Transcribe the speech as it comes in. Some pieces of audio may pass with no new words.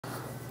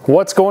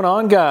What's going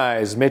on,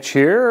 guys? Mitch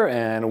here,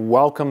 and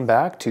welcome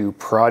back to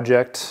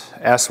Project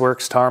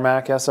S-Works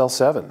Tarmac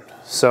SL7.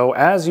 So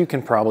as you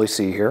can probably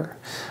see here,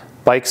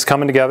 bike's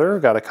coming together.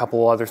 Got a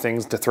couple other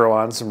things to throw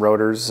on, some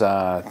rotors,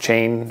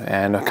 chain,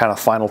 and a kind of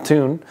final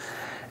tune.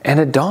 And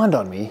it dawned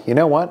on me, you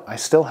know what? I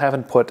still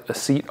haven't put a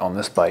seat on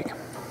this bike.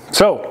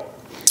 So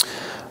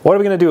what are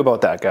we going to do about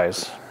that,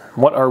 guys?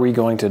 What are we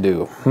going to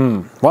do?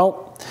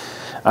 Well,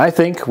 I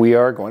think we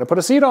are going to put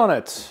a seat on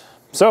it.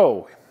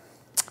 So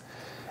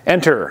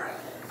enter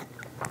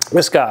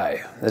this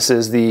guy. This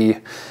is the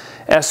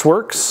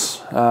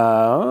S-Works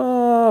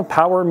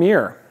Power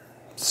Mirror.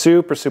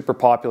 Super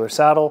popular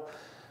saddle.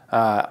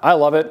 I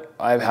love it.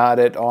 I've had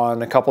it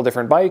on a couple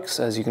different bikes,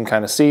 as you can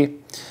kind of see.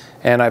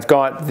 And I've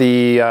got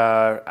the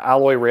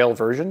alloy rail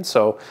version.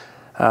 So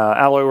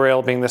alloy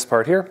rail being this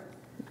part here,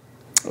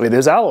 it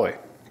is alloy,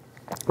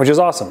 which is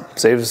awesome.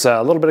 Saves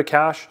a little bit of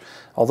cash,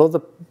 although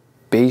the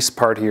base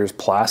part here is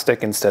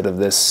plastic instead of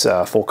this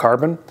full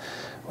carbon,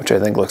 which I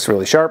think looks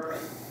really sharp.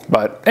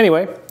 But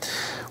anyway,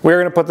 we're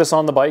going to put this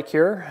on the bike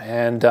here,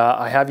 and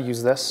I have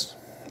used this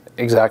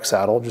exact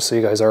saddle, just so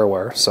you guys are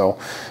aware. So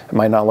it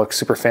might not look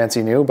super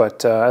fancy new,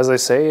 but as I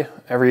say,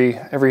 every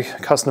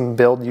custom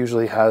build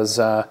usually has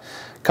a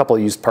couple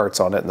used parts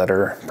on it that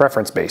are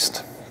preference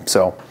based.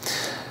 So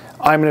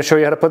I'm going to show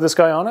you how to put this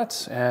guy on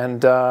it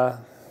and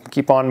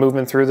keep on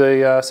moving through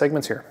the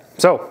segments here.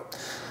 So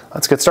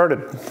let's get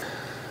started.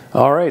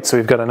 All right, so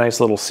we've got a nice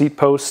little seat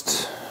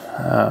post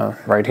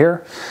right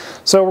here.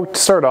 So to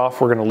start off,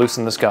 we're going to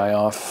loosen this guy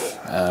off.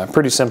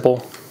 Pretty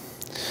simple.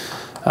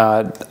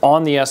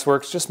 On the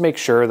S-Works, just make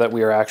sure that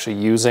we are actually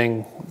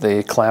using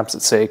the clamps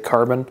that say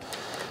carbon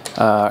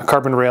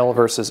rail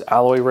versus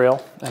alloy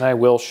rail, and I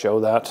will show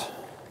that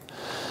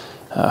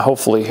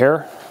hopefully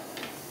here.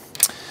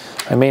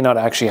 I may not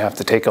actually have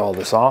to take all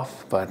this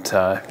off, but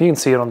you can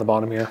see it on the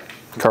bottom here,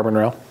 carbon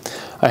rail.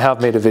 I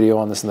have made a video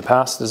on this in the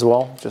past as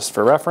well, just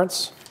for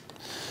reference.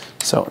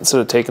 So instead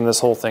of taking this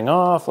whole thing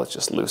off, let's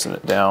just loosen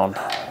it down.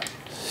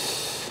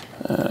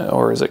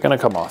 Or is it going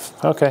to come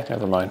off? Okay,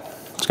 never mind.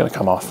 It's going to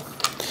come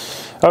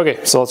off.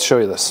 Okay, so let's show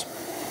you this.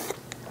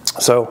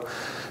 So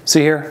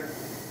see here,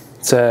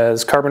 it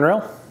says carbon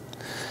rail.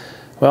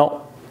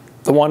 Well,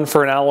 the one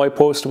for an alloy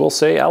post will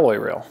say alloy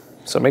rail.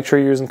 So make sure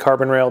you're using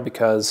carbon rail,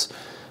 because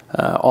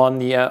on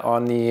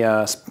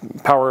the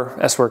Power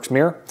S-Works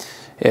mirror,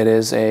 it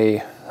is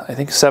a, I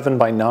think,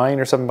 7x9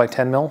 or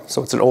 7x10 mil.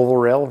 So it's an oval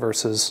rail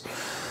versus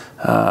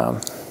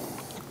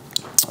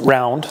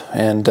round.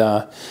 And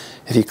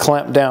if you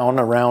clamp down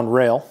a round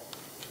rail,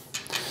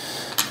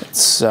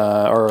 it's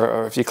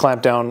or if you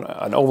clamp down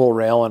an oval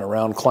rail and a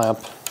round clamp,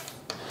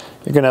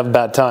 you're gonna have a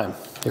bad time.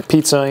 You're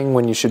pizzaing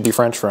when you should be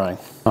French frying.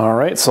 All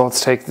right, so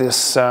let's take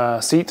this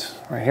seat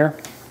right here,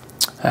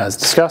 as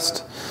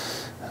discussed.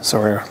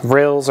 So our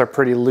rails are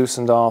pretty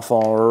loosened off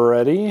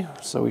already,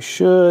 so we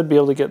should be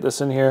able to get this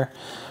in here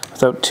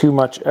without too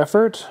much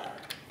effort.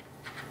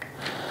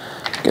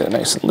 Get it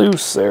nice and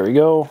loose, there we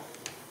go.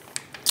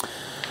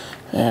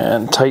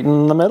 And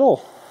tighten the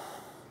middle.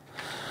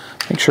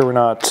 Make sure we're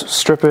not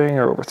stripping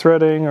or over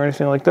threading or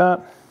anything like that.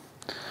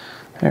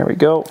 There we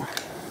go.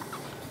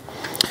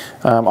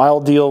 I'll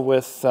deal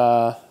with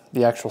the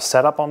actual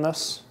setup on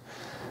this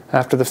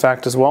after the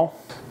fact as well.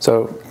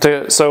 So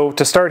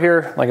to start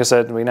here, like I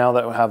said, we now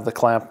that we have the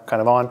clamp kind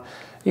of on,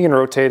 you can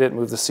rotate it,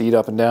 move the seat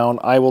up and down.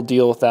 I will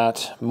deal with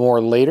that more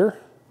later.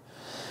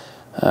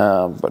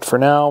 But for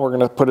now, we're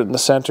going to put it in the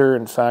center.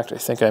 In fact, I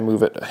think I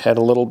move it ahead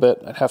a little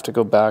bit. I'd have to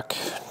go back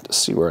to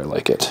see where I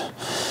like it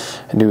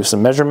and do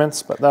some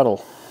measurements, but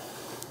that'll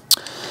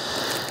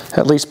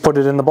at least put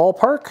it in the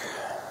ballpark.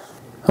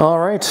 All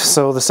right,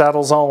 so the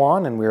saddle's all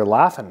on and we're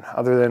laughing.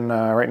 Other than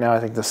right now, I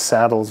think the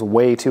saddle's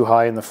way too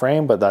high in the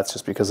frame, but that's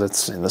just because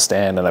it's in the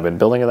stand and I've been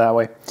building it that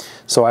way.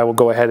 So I will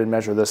go ahead and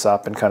measure this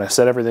up and kind of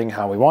set everything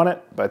how we want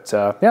it. But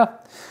yeah.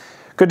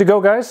 Good to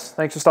go, guys.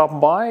 Thanks for stopping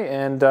by,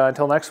 and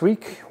until next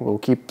week, we'll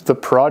keep the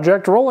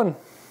project rolling.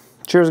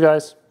 Cheers,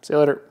 guys. See you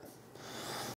later.